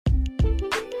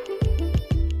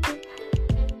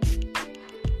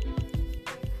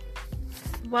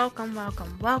Welcome,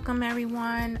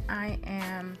 everyone. I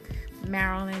am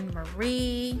Marilyn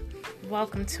Marie.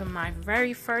 Welcome to my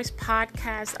very first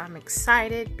podcast. I'm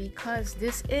excited because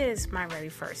this is my very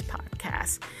first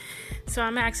podcast. So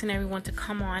I'm asking everyone to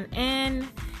come on in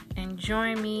and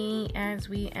join me as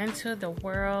we enter the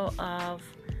world of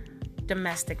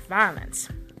domestic violence.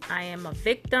 I am a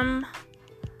victim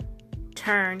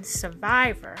turned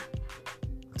survivor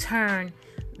turned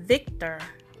victor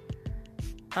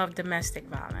of domestic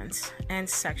violence and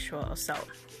sexual assault.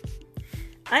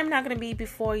 I'm not going to be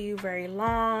before you very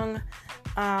long.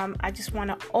 I just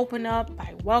want to open up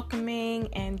by welcoming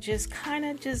and just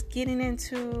getting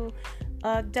into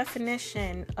a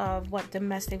definition of what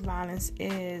domestic violence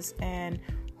is and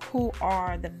who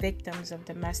are the victims of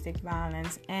domestic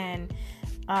violence and,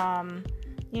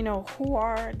 who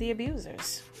are the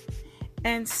abusers.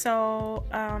 And so,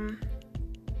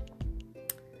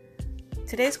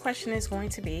 today's question is going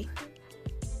to be,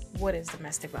 what is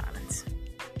domestic violence?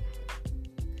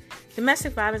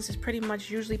 Domestic violence is pretty much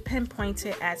usually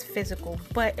pinpointed as physical,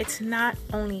 but it's not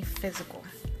only physical.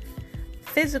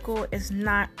 Physical is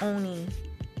not only,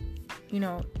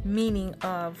 meaning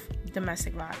of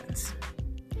domestic violence.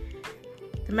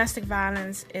 Domestic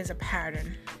violence is a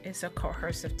pattern. It's a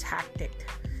coercive tactic.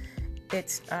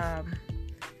 It's a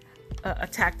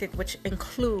tactic which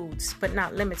includes, but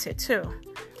not limited to,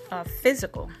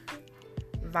 physical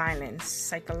violence,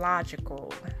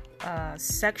 psychological,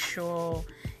 sexual,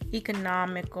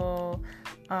 economical,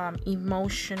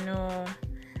 emotional,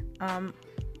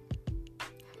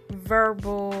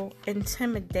 verbal,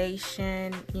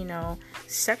 intimidation,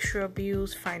 sexual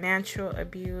abuse, financial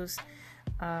abuse,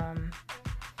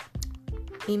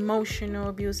 emotional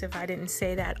abuse, if I didn't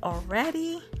say that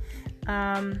already,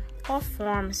 all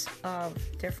forms of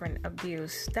different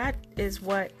abuse. That is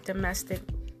what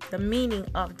the meaning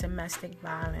of domestic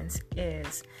violence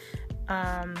is.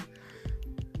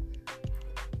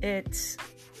 It's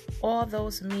all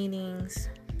those meanings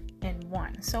in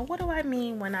one. So what do I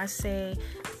mean when I say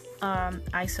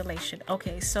isolation?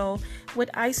 Okay, so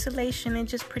with isolation, it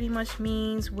just pretty much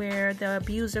means where the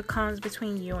abuser comes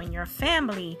between you and your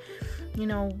family,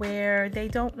 where they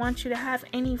don't want you to have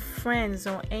any friends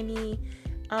or any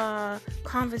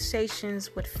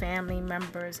conversations with family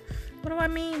members. What do I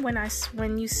mean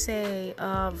when you say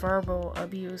verbal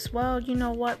abuse? Well,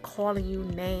 calling you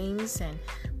names and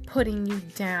putting you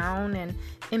down and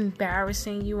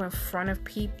embarrassing you in front of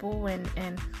people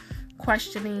and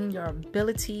questioning your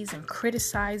abilities and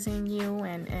criticizing you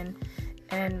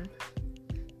and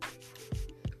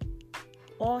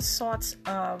all sorts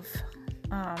of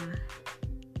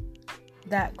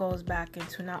that goes back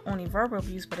into not only verbal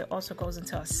abuse, but it also goes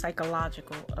into a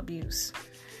psychological abuse.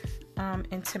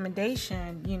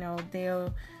 Intimidation,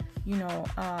 they'll,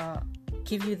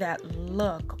 give you that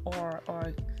look or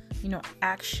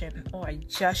action or a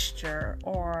gesture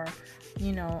or,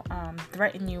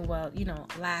 threaten you,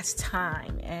 last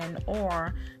time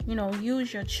or,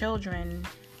 use your children,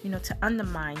 to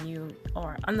undermine you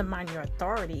or undermine your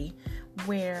authority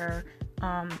where,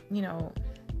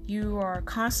 you are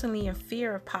constantly in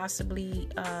fear of possibly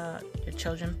your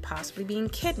children possibly being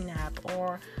kidnapped,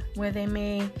 or where they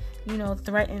may,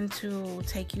 threaten to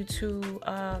take you to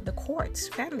the courts,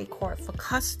 family court, for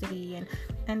custody,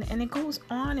 and it goes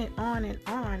on and on and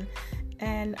on.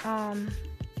 And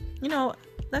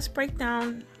let's break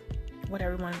down what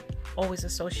everyone always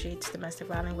associates domestic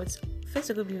violence with.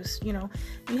 Physical abuse, you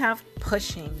have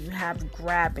pushing, you have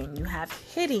grabbing, you have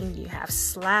hitting, you have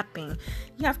slapping,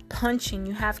 you have punching,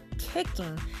 you have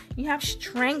kicking, you have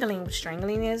strangling.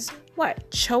 Strangling is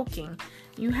what? Choking.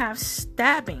 You have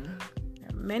stabbing.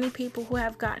 There are many people who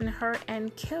have gotten hurt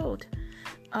and killed,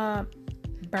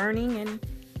 burning and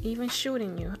even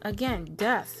shooting you. Again,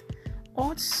 death.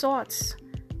 All sorts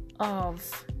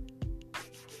of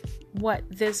what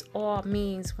this all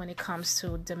means when it comes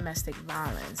to domestic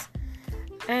violence.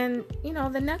 And,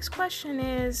 the next question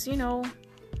is,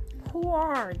 who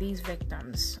are these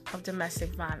victims of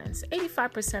domestic violence?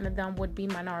 85% of them would be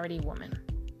minority women.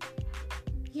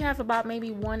 You have about maybe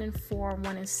 1 in 4,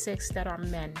 1 in 6 that are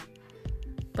men.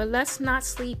 But let's not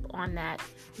sleep on that.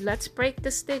 Let's break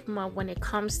the stigma when it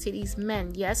comes to these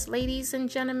men. Yes, ladies and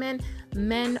gentlemen,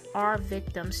 men are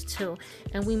victims too.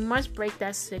 And we must break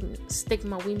that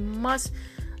stigma. We must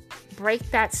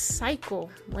break that cycle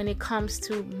when it comes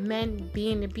to men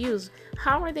being abused.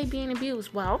 How are they being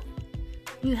abused? Well,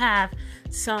 you have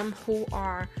some who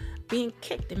are being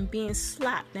kicked and being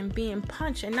slapped and being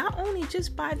punched, and not only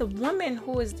just by the woman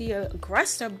who is the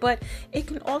aggressor, but it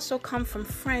can also come from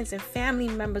friends and family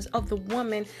members of the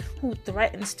woman who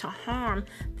threatens to harm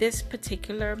this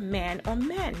particular man or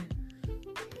men.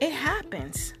 It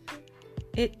happens.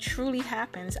 It truly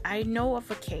happens. I know of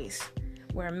a case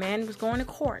where a man was going to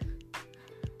court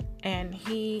and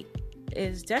he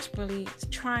is desperately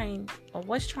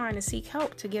was trying to seek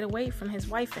help to get away from his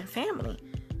wife and family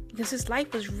because his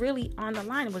life was really on the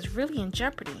line. It was really in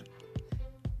jeopardy.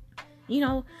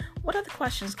 What other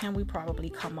questions can we probably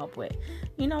come up with?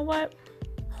 You know what?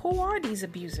 Who are these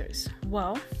abusers?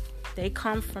 Well, they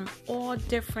come from all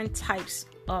different types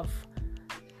of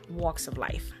walks of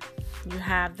life. You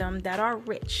have them that are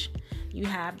rich. You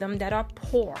have them that are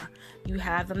poor. You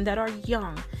have them that are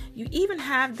young. You even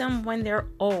have them when they're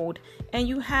old. And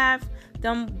you have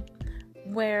them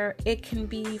where it can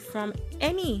be from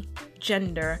any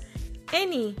gender,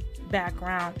 any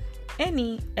background,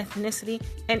 any ethnicity,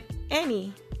 and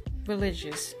any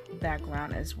religious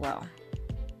background as well.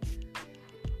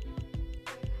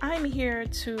 I'm here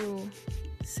to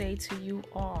say to you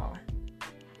all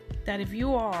that if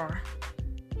you are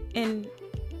in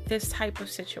this type of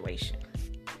situation,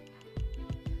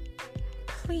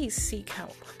 please seek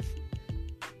help.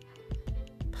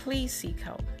 Please seek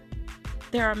help.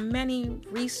 There are many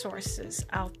resources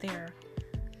out there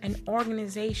and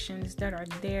organizations that are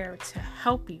there to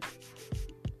help you.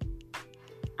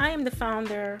 I am the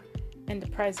founder and the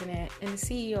president and the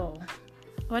CEO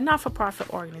of a not-for-profit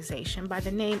organization by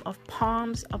the name of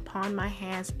Palms Upon My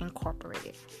Hands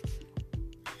Incorporated.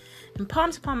 And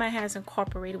Palms Upon My Hands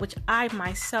Incorporated, which I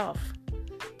myself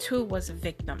too was a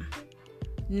victim,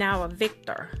 now a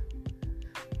victor,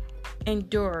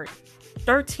 endured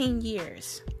 13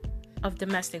 years of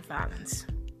domestic violence.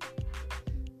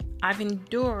 I've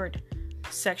endured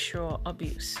sexual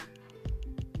abuse.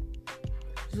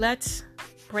 Let's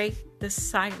break the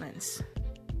silence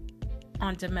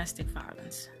on domestic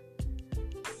violence.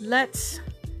 Let's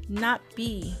not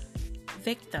be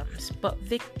victims, but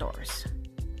victors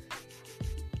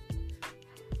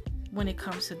when it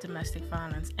comes to domestic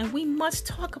violence. And we must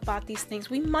talk about these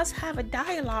things. We must have a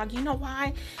dialogue. You know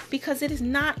why? Because it is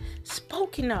not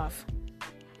spoken of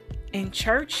in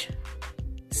church.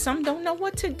 Some don't know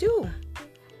what to do.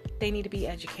 They need to be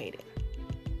educated.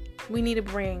 We need to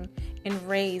bring and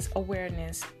raise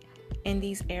awareness in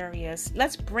these areas.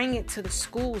 Let's bring it to the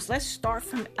schools. Let's start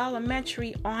from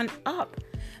elementary on up.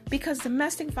 Because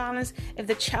domestic violence, if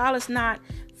the child is not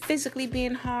physically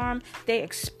being harmed, they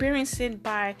experience it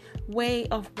by way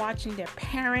of watching their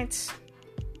parents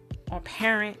or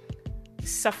parent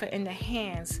suffer in the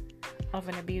hands of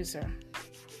an abuser.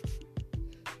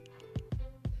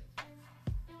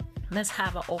 Let's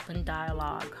have an open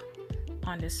dialogue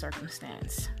on this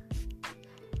circumstance.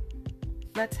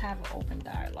 Let's have an open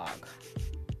dialogue.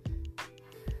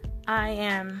 I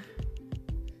am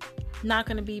not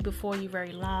going to be before you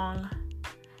very long.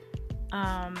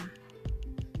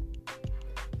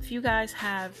 If you guys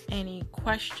have any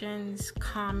questions,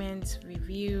 comments,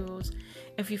 reviews,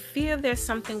 if you feel there's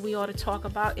something we ought to talk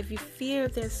about, if you feel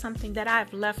there's something that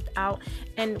I've left out,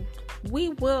 and we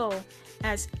will,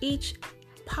 as each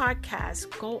podcast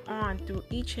go on through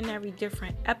each and every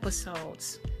different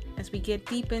episodes, as we get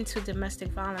deep into domestic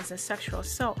violence and sexual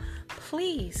assault,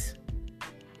 please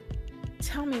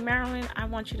tell me, Marilyn, I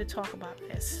want you to talk about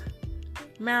this.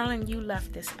 Marilyn, you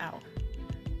left this out.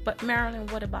 But Marilyn,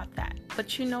 what about that?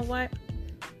 But you know what?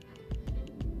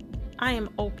 I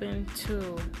am open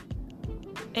to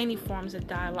any forms of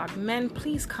dialogue. Men,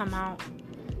 please come out.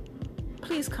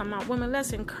 Please come out. Women,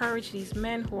 let's encourage these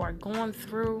men who are going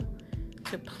through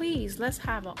to please, let's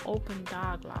have an open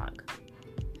dialogue.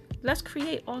 Let's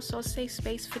create also a safe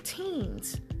space for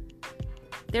teens.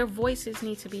 Their voices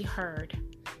need to be heard.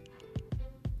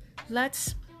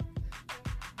 Let's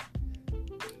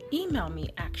email me,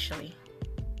 actually.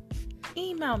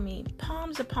 Email me,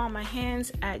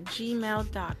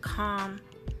 palmsuponmyhands@gmail.com.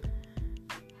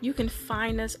 You can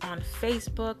find us on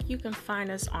Facebook. You can find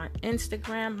us on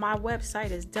Instagram. My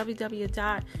website is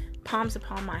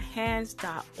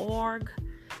www.palmsuponmyhands.org.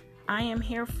 I am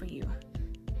here for you.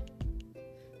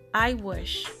 I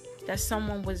wish that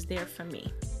someone was there for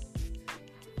me.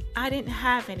 I didn't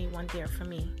have anyone there for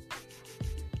me.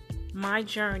 My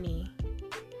journey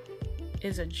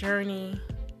is a journey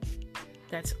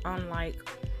that's unlike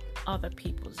other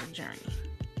people's journey.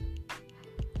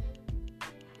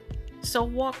 So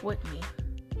walk with me.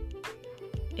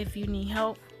 If you need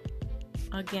help,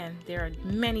 again, there are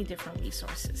many different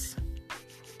resources.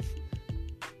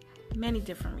 Many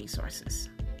different resources.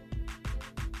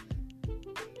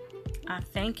 I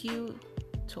thank you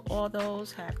to all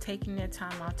those who have taken their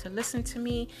time out to listen to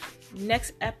me.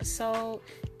 Next episode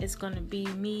is going to be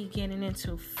me getting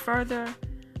into further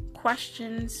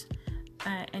questions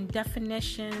and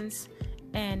definitions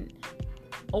and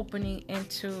opening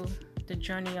into the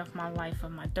journey of my life,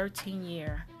 of my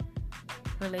 13-year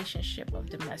relationship of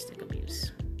domestic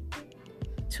abuse.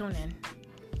 Tune in.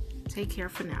 Take care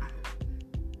for now.